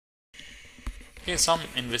Here's some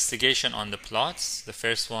investigation on the plots. The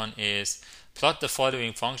first one is plot the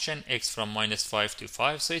following function x from -5 to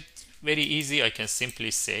 5. So it's very easy. I can simply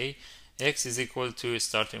say x is equal to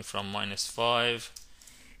starting from -5.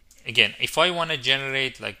 Again, if I want to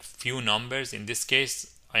generate like few numbers, in this case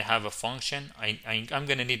I have a function. I'm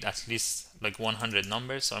going to need at least like 100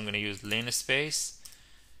 numbers, so I'm going to use linspace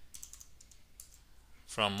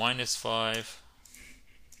from -5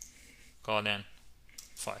 colon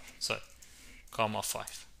 5, sorry, comma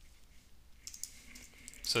 5.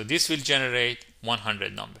 So this will generate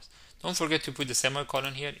 100 numbers. Don't forget to put the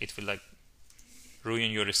semicolon here. It will like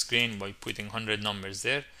ruin your screen by putting 100 numbers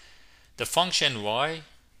there. The function y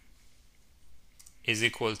is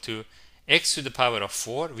equal to x to the power of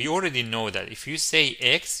 4. We already know that if you say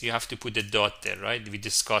x, you have to put the dot there, right? We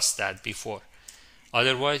discussed that before.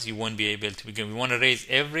 Otherwise, you won't be able to begin. We want to raise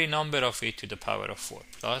every number of it to the power of 4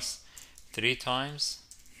 plus 3 times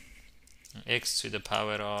x to the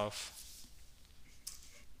power of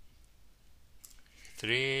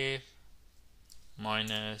 3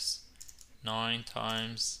 minus 9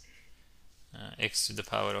 times x to the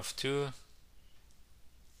power of 2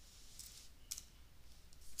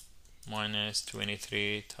 minus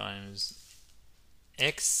 23 times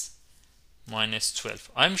x minus 12.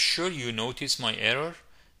 I'm sure you notice my error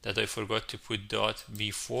that I forgot to put dot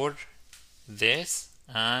before this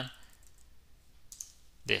and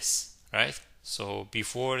this, right? So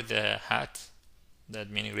before the hat, that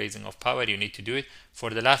meaning raising of power, you need to do it. For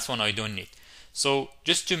the last one, I don't need. So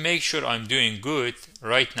just to make sure I'm doing good,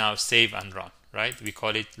 right now save and run, right? We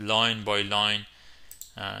call it line by line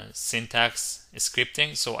syntax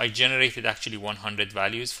scripting. So I generated actually 100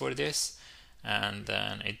 values for this, and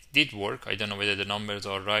then it did work. I don't know whether the numbers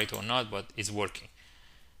are right or not, but it's working.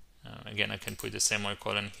 Again, I can put the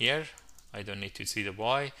semicolon here. I don't need to see the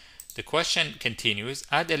y. The question continues: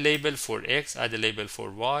 add a label for x, add a label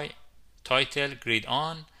for y, title, grid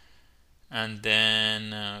on, and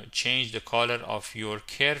then change the color of your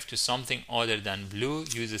curve to something other than blue.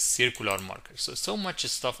 Use a circular marker. So much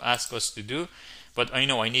stuff asks us to do, but I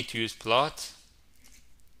know I need to use plot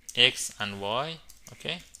x and y.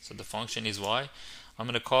 Okay, so the function is y. I'm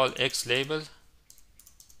going to call x label.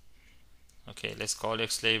 Okay, let's call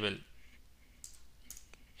x label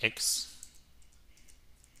x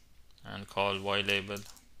and call y label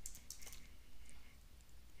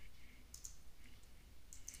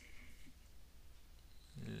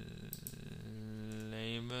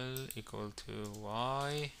equal to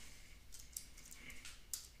y,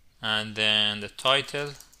 and then the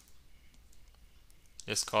title,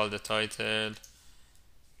 let's call the title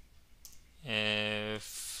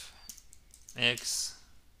f x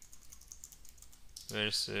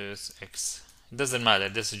versus x. It doesn't matter,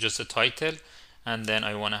 this is just a title, and then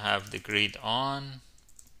I want to have the grid on.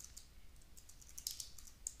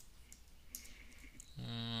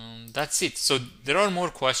 That's it. So there are more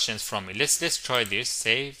questions from me. Let's try this.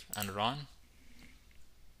 Save and run.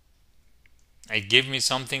 It gave me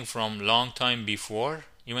something from long time before.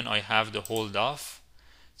 Even I have the hold off.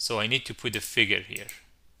 So I need to put a figure here,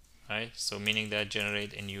 right? So meaning that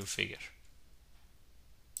generate a new figure.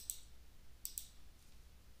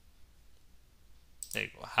 There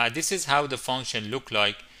you go. This is how the function look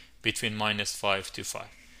like between -5 to 5.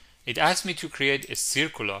 It asked me to create a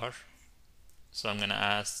circular. So I'm going to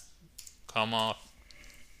ask comma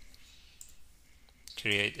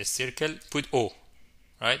create a circle, put O,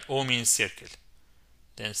 right? O means circle.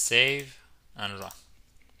 Then save and run.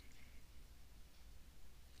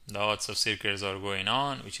 Lots of circles are going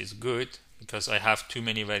on, which is good because I have too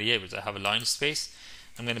many variables. I have a line space.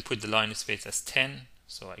 I'm going to put the line space as 10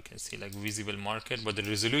 so I can see like visible marker, but the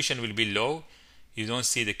resolution will be low. You don't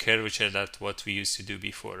see the curvature that what we used to do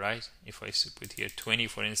before, right? If I put here 20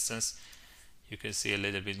 for instance, you can see a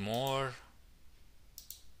little bit more.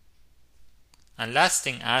 And last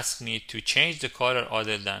thing, ask me to change the color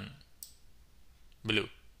other than blue.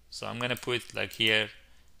 So I'm going to put like here,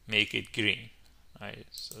 make it green, right?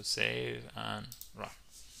 So save and run.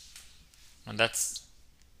 And that's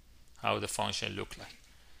how the function look like.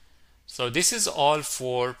 So this is all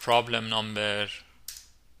for problem number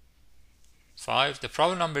 5. The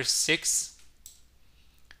problem number 6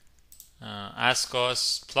 ask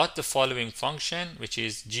us plot the following function, which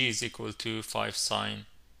is g is equal to 5 sine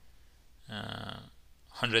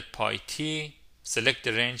 100 pi t. Select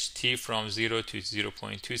the range t from 0 to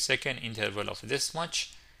 0.2 second, interval of this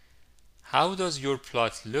much. How does your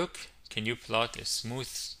plot look? Can you plot a smooth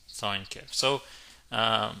sine curve? So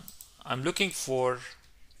I'm looking for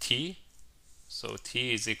t. So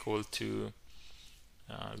t is equal to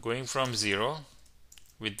going from 0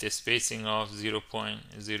 with the spacing of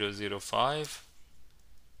 0.005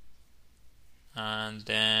 and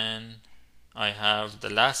then I have the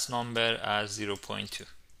last number as 0.2.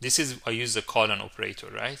 This is, I use the colon operator,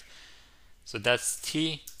 right? So that's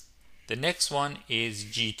t. The next one is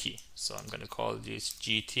gt. So I'm going to call this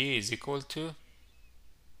gt is equal to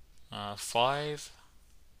 5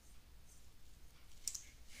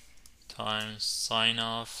 times sine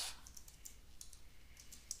of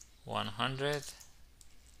 100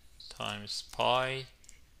 times pi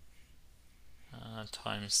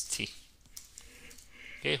times t.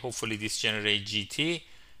 Okay, hopefully this generates gt.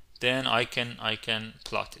 Then I can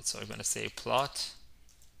plot it. So I'm going to say plot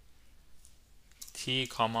t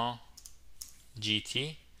comma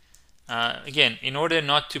gt. Again, in order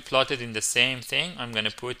not to plot it in the same thing, I'm going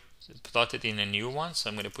to plot it in a new one. So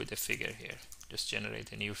I'm going to put a figure here. Just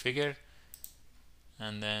generate a new figure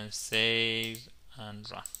and then save and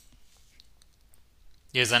run.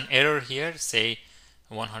 There's an error here, say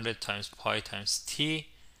 100 times pi times t.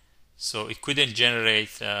 So it couldn't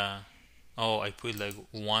generate. Oh, I put like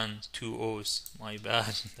 2 O's. My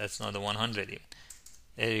bad. That's not a 100 even.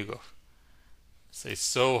 There you go. So it's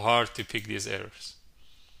so hard to pick these errors.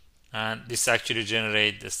 And this actually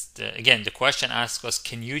generates this. Again, the question asks us,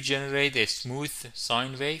 can you generate a smooth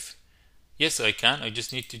sine wave? Yes, I can. I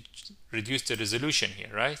just need to reduce the resolution here,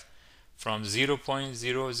 right? From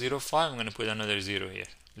 0.005, I'm going to put another 0 here.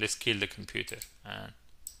 Let's kill the computer and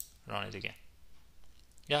run it again.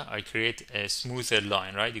 Yeah, I create a smoother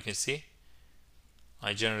line, right? You can see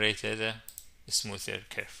I generated a smoother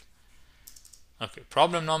curve. Okay,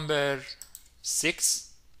 problem number 6.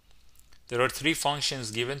 There are 3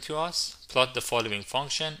 functions given to us. Plot the following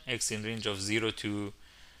function: x in range of 0 to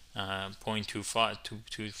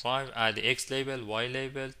 0.25, add the x label, y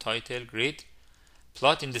label, title, grid.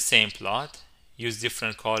 Plot in the same plot. Use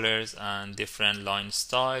different colors and different line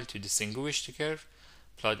style to distinguish the curve.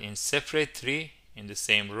 Plot in separate tree in the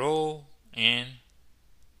same row in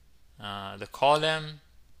the column.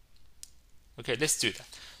 Okay, let's do that.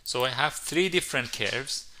 So I have 3 different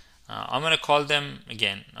curves. I'm going to call them,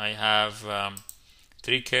 again, I have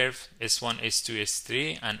 3 curves, S1, S2,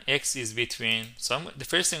 S3, and X is between. So the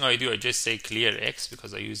first thing I do, I just say clear X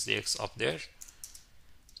because I use the X up there.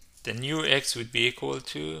 The new X would be equal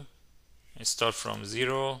to, I start from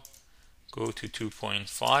 0, go to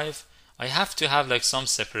 2.5. I have to have like some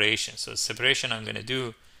separation. So separation I'm going to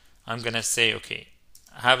do, I'm going to say, okay,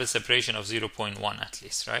 I have a separation of 0.1 at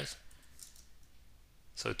least, right?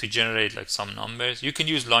 So to generate like some numbers, you can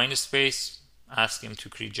use line space, ask him to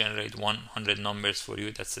generate 100 numbers for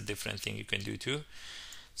you. That's a different thing you can do too.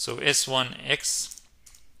 So S1X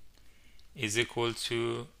is equal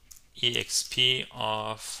to EXP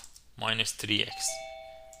of minus 3x.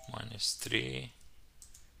 Minus 3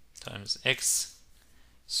 times x.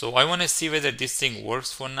 So I want to see whether this thing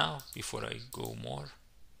works for now before I go more.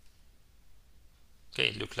 Okay,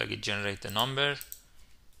 it looks like it generates the number.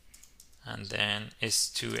 And then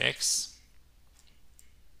S2x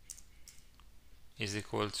is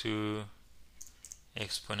equal to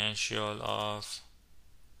exponential of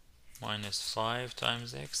minus 5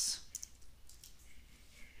 times x,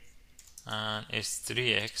 and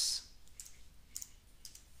S3x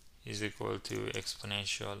is equal to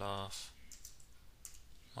exponential of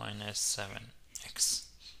minus 7x.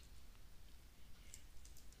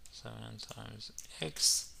 7 times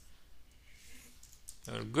x.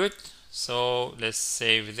 We're good. So let's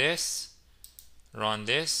save this, run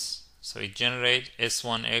this. So it generates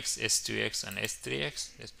S1x, S2x, and S3x.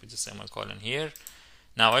 Let's put the semicolon here.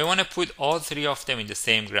 Now I want to put all 3 of them in the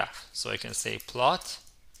same graph. So I can say plot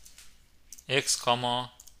x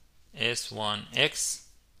comma S1x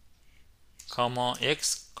comma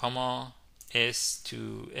x comma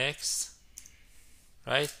S2x,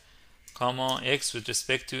 right, comma x with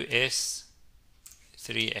respect to S3x.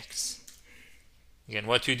 Again,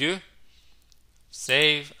 what you do,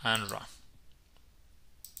 save and run.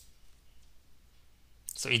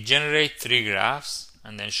 So it generates 3 graphs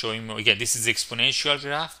and then showing me, again, this is the exponential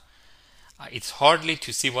graph. It's hardly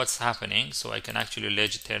to see what's happening, so I can actually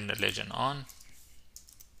turn the legend on.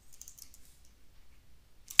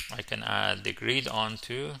 I can add the grid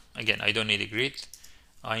onto. Again, I don't need a grid.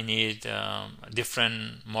 I need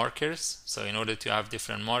different markers. So in order to have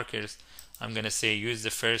different markers, I'm going to say use the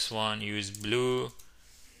first one, use blue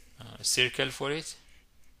circle for it.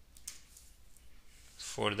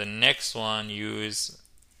 For the next one, use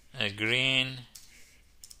a green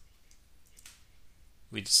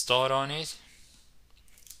with star on it.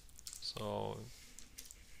 So,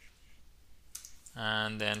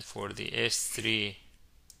 and then for the S3,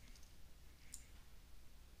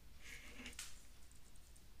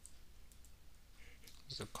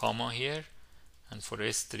 there's a comma here, and for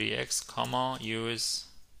s3x comma use,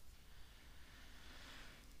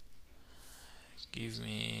 give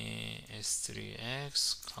me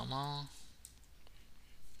s3x comma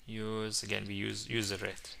use, again we use a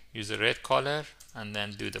red color, and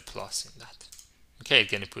then do the plus in that. Okay,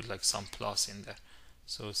 it's gonna put like some plus in there.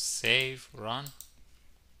 So save, run.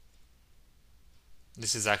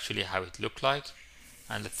 This is actually how it looked like.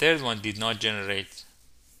 And the third one did not generate.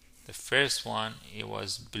 The first one, it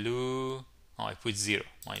was blue. Oh, I put 0,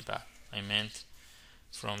 my bad. I meant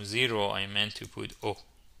from 0 I meant to put O. Oh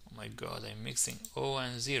my god, I'm mixing O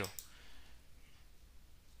and 0.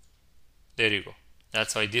 There you go.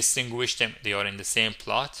 That's how I distinguish them. They are in the same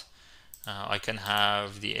plot. I can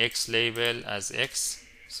have the X label as X.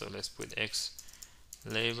 So let's put X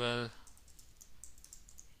label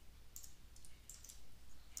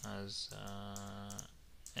as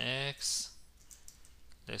X.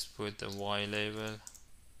 Let's put the Y label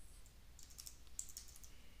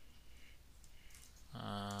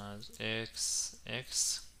as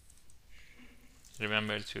X.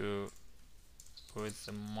 Remember to put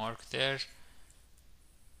the mark there,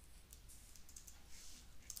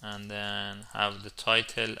 and then have the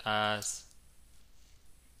title as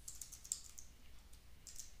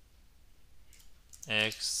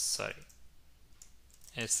SX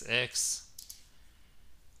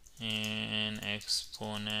in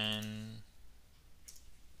exponential,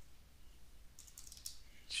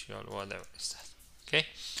 whatever is that. Okay,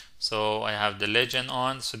 so I have the legend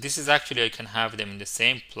on. So this is actually, I can have them in the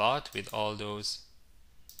same plot with all those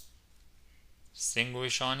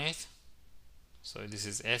distinguish on it. So this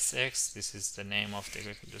is SX, this is the name of the,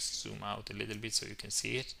 I can just zoom out a little bit so you can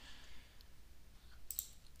see it.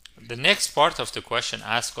 The next part of the question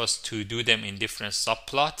asks us to do them in different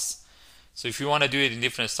subplots. So if you want to do it in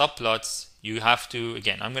different subplots, you have to,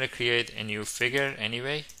 again, I'm going to create a new figure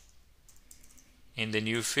anyway. In the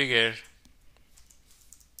new figure,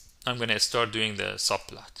 I'm going to start doing the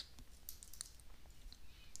subplot.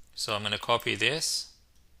 So I'm going to copy this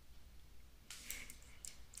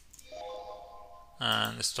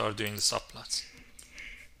and start doing the subplots.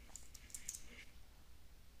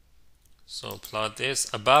 So plot this.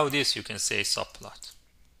 About this, you can say subplot.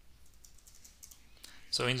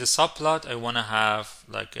 So in the subplot, I want to have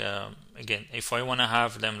like, again, if I want to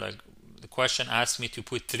have them like, the question asks me to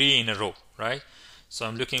put 3 in a row, right? So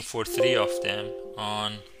I'm looking for 3 of them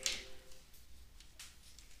on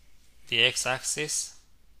the x-axis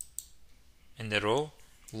in the row,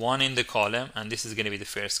 1 in the column, and this is going to be the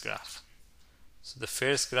first graph. So the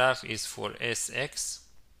first graph is for SX.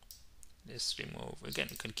 Let's remove, again,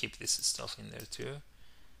 you can keep this stuff in there too.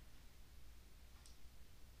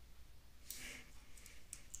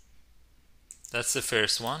 That's the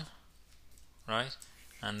first one, right?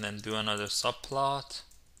 And then do another subplot.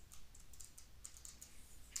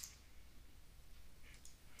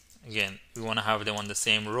 Again, we want to have them on the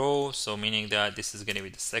same row, so meaning that this is going to be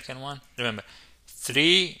the second one. Remember,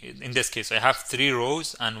 3, in this case, I have 3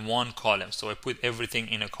 rows and 1 column, so I put everything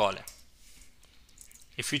in a column.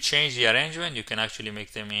 If you change the arrangement, you can actually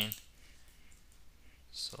make them in.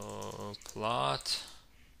 So plot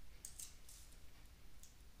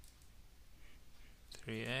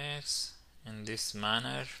 3x in this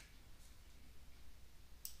manner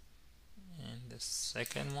in the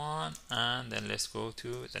second one, and then let's go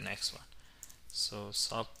to the next one. So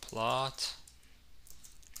subplot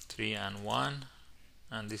 3 and 1,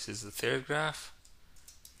 and this is the third graph,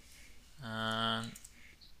 and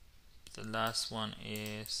the last one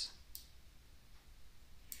is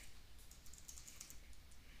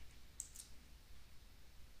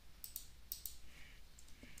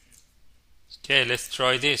okay. Let's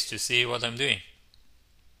try this to see what I'm doing.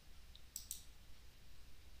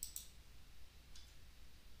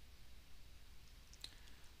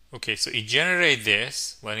 Okay, so it generated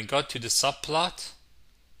this. When it got to the subplot,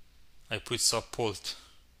 I put subplot.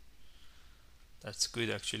 That's good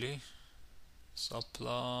actually.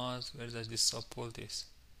 Subplot, where does this subplot is?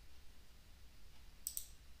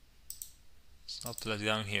 Subplot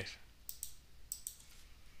down here.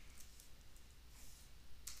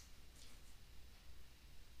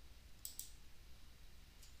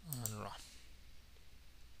 And run.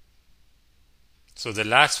 So the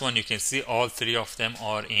last one, you can see all 3 of them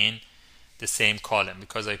are in the same column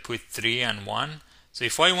because I put 3 and 1. So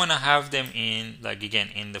if I want to have them in, like again,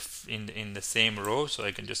 in the same row, so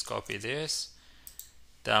I can just copy this.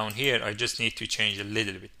 Down here, I just need to change a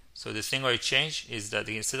little bit. So the thing I change is that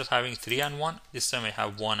instead of having 3 and 1, this time I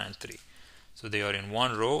have 1 and 3. So they are in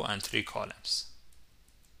 1 row and 3 columns.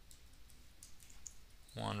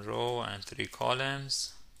 1 row and 3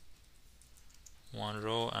 columns. 1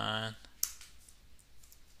 row and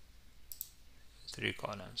 3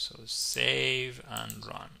 columns. So save and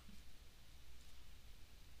run.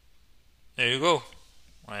 There you go.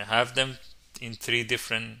 I have them in 3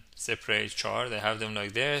 different separate charts. I have them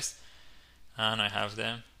like this, and I have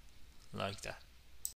them like that.